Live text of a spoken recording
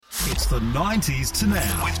It's the 90s to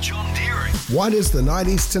now with John Deering. What is the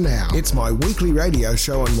 90s to now? It's my weekly radio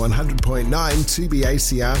show on 100.9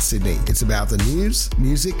 2BACR Sydney. It's about the news,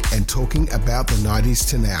 music, and talking about the 90s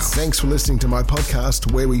to now. Thanks for listening to my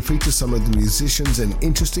podcast where we feature some of the musicians and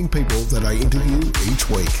interesting people that I interview each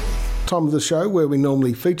week. Time of the show where we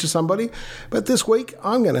normally feature somebody, but this week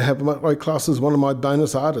I'm going to have my class as one of my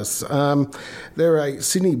bonus artists. They're a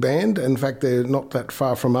Sydney band. In fact, they're not that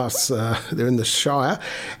far from us. They're in the Shire,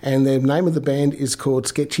 and the name of the band is called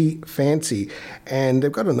Sketchy Fancy, and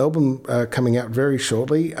they've got an album coming out very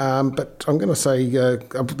shortly. But I'm going to say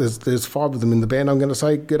there's five of them in the band. I'm going to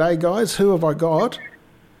say, g'day guys, who have I got?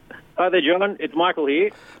 Hi there, John. It's Michael here.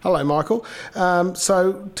 Hello, Michael.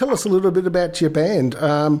 So tell us a little bit about your band.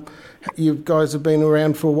 You guys have been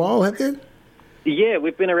around for a while, have you? Yeah,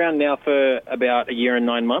 we've been around now for about a year and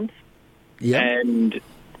 9 months. Yeah. And,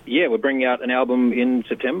 yeah, we're bringing out an album in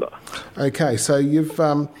September. Okay, so you've...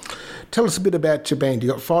 tell us a bit about your band.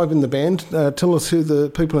 You've got 5 in the band. Tell us who the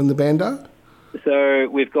people in the band are. So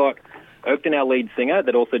we've got Oakton, our lead singer,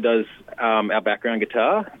 that also does our background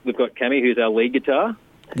guitar. We've got Cammy, who's our lead guitar.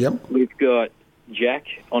 Yep. We've got Jack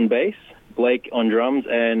on bass, Blake on drums,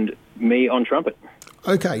 and me on trumpet.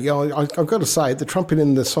 Okay, yeah, I've got to say, the trumpet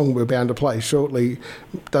in the song we're bound to play shortly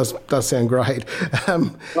does sound great.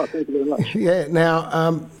 Thank you very much. Yeah,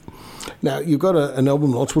 now you've got an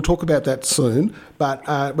album launch. We'll talk about that soon, but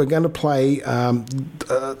we're going to play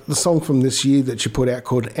the song from this year that you put out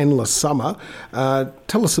called Endless Summer.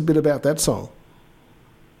 Tell us a bit about that song.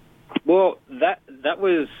 Well, that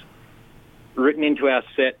was written into our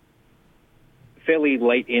set fairly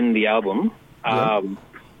late in the album. Yep.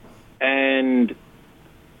 And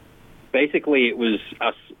basically it was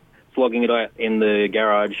us flogging it out in the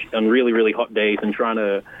garage on really, really hot days and trying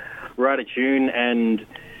to write a tune and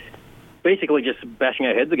basically just bashing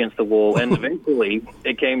our heads against the wall. And eventually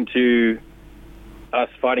it came to us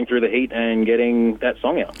fighting through the heat and getting that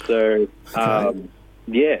song out. So,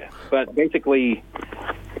 yeah. But basically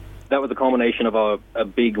that was a culmination of a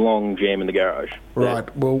big, long jam in the garage.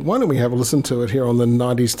 Right. Well, why don't we have a listen to it here on the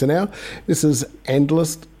 90s to now? This is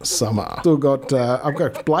Endless Summer. I've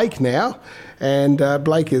got Blake now, and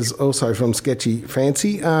Blake is also from Sketchy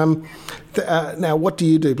Fancy. Now, what do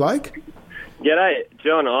you do, Blake? G'day,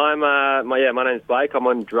 John. My name's Blake. I'm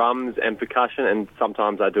on drums and percussion, and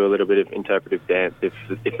sometimes I do a little bit of interpretive dance if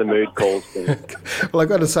the mood calls for it. Well, I've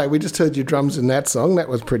got to say, we just heard your drums in that song. That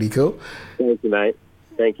was pretty cool. Thank you, mate.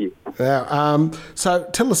 Thank you. Now, so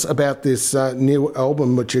tell us about this new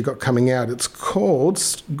album which you've got coming out. It's called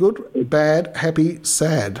Good, Bad, Happy,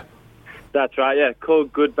 Sad. That's right, yeah.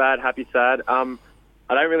 Called Good, Bad, Happy, Sad. I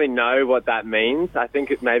don't really know what that means. I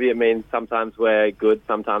think it means sometimes we're good,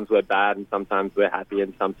 sometimes we're bad, and sometimes we're happy,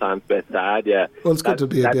 and sometimes we're sad, yeah. Well, it's good to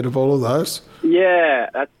be a bit of all of those.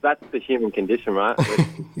 Yeah, that's the human condition, right?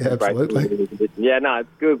 Yeah, absolutely. Yeah, no, it's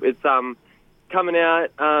good. It's coming out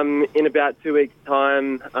in about 2 weeks'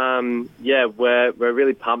 time. We're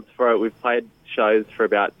really pumped for it. We've played shows for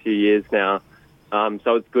about 2 years now,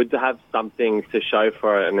 so it's good to have something to show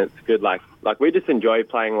for it, and it's good. Like we just enjoy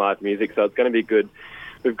playing live music, so it's going to be good.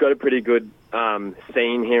 We've got a pretty good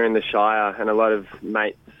scene here in the Shire, and a lot of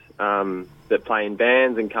mates that play in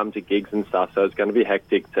bands and come to gigs and stuff. So it's going to be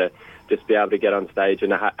hectic to just be able to get on stage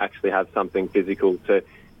and actually have something physical to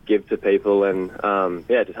give to people and,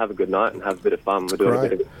 just have a good night and have a bit of fun. We're doing a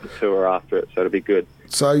bit of a tour after it, so it'll be good.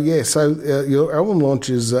 So, your album launch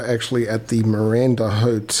is actually at the Miranda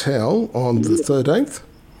Hotel on the 13th?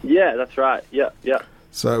 Yeah, that's right. Yeah.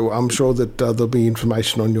 So I'm sure that there'll be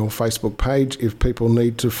information on your Facebook page if people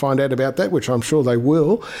need to find out about that, which I'm sure they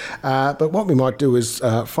will. But what we might do is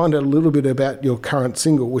find out a little bit about your current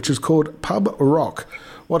single, which is called Pub Rock.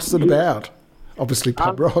 What's it about? Obviously,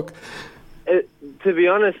 pub rock. To be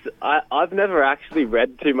honest, I've never actually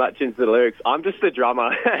read too much into the lyrics. I'm just the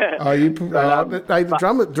drummer. The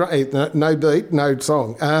drummer, no beat, no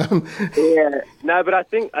song. Yeah, no, but I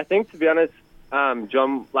think to be honest,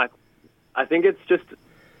 John, I think it's just,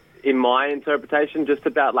 in my interpretation, just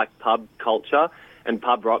about pub culture and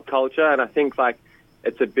pub rock culture, and I think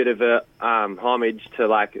it's a bit of a homage to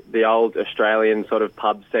the old Australian sort of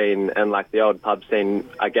pub scene and the old pub scene,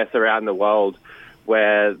 I guess, around the world,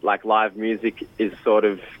 where live music is sort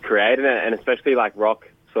of created, and especially rock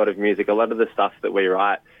sort of music. A lot of the stuff that we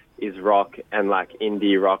write is rock and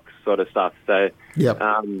indie rock sort of stuff. So yep.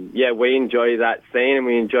 We enjoy that scene, and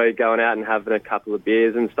we enjoy going out and having a couple of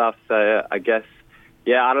beers and stuff. So I guess,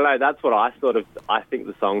 I don't know. That's what I think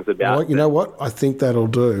the song's about. Well, you know what? I think that'll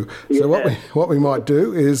do. So what we might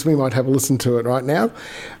do is we might have a listen to it right now.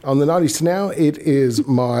 On the 90s to now, it is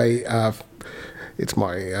my It's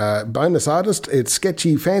my bonus artist. It's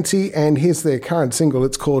Sketchy Fancy, and here's their current single.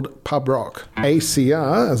 It's called Pub Rock.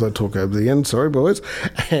 ACR, as I talk over the end, sorry boys.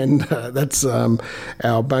 And that's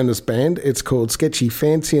our bonus band. It's called Sketchy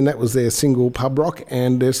Fancy, and that was their single Pub Rock.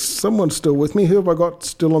 And there's someone still with me. Who have I got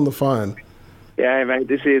still on the phone? Yeah, mate,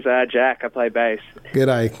 this is Jack. I play bass.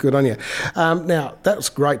 G'day, good on you. Now, that was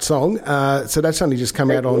a great song. So that's only just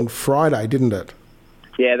come out on Friday, didn't it?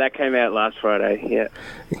 Yeah, that came out last Friday, yeah.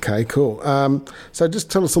 Okay, cool. So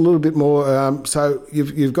just tell us a little bit more. So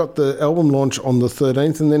you've got the album launch on the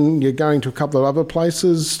 13th, and then you're going to a couple of other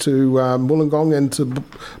places, to Wollongong and to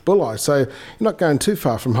Bulli. So you're not going too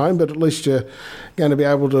far from home, but at least you're going to be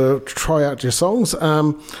able to try out your songs.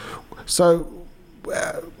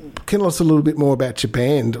 Can you tell us a little bit more about your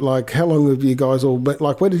band? Like, how long have you guys all been?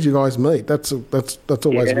 Like, where did you guys meet? That's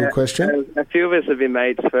always a good question. A few of us have been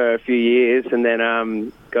mates for a few years, and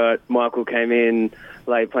then Michael came in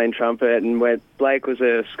late playing trumpet, and Blake was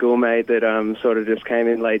a schoolmate that sort of just came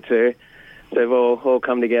in late too. So we've all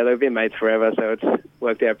come together. We've been mates forever, so it's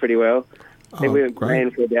worked out pretty well. I think we were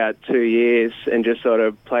playing for about 2 years and just sort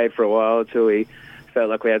of played for a while until we felt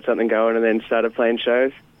like we had something going, and then started playing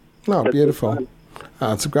shows. Oh, so beautiful.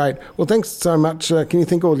 It's great. Well, thanks so much. Can you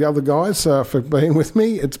thank all the other guys for being with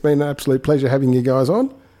me? It's been an absolute pleasure having you guys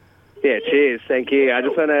on. Yeah, cheers. Thank you. I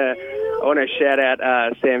just want to shout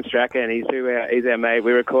out Sam Strachan. He's our mate.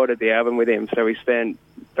 We recorded the album with him, so we spent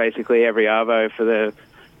basically every arvo for the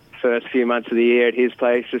first few months of the year at his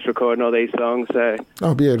place, just recording all these songs. So.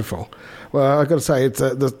 Oh, beautiful. Well, I've got to say, it's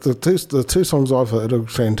the two songs I've heard are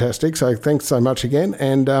fantastic, so thanks so much again.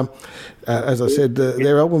 And as I said,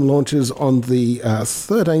 their album launches on the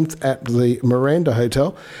 13th at the Miranda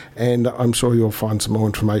Hotel, and I'm sure you'll find some more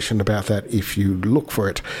information about that if you look for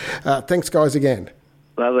it. Thanks, guys, again.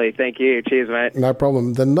 Lovely. Thank you. Cheers, mate. No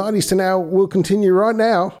problem. The 90s to Now will continue right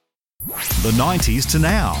now. The 90s to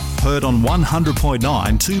Now, heard on 100.9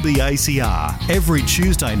 2BACR every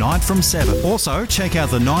Tuesday night from 7. Also, check out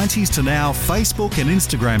the 90s to Now Facebook and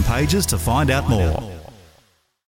Instagram pages to find out more.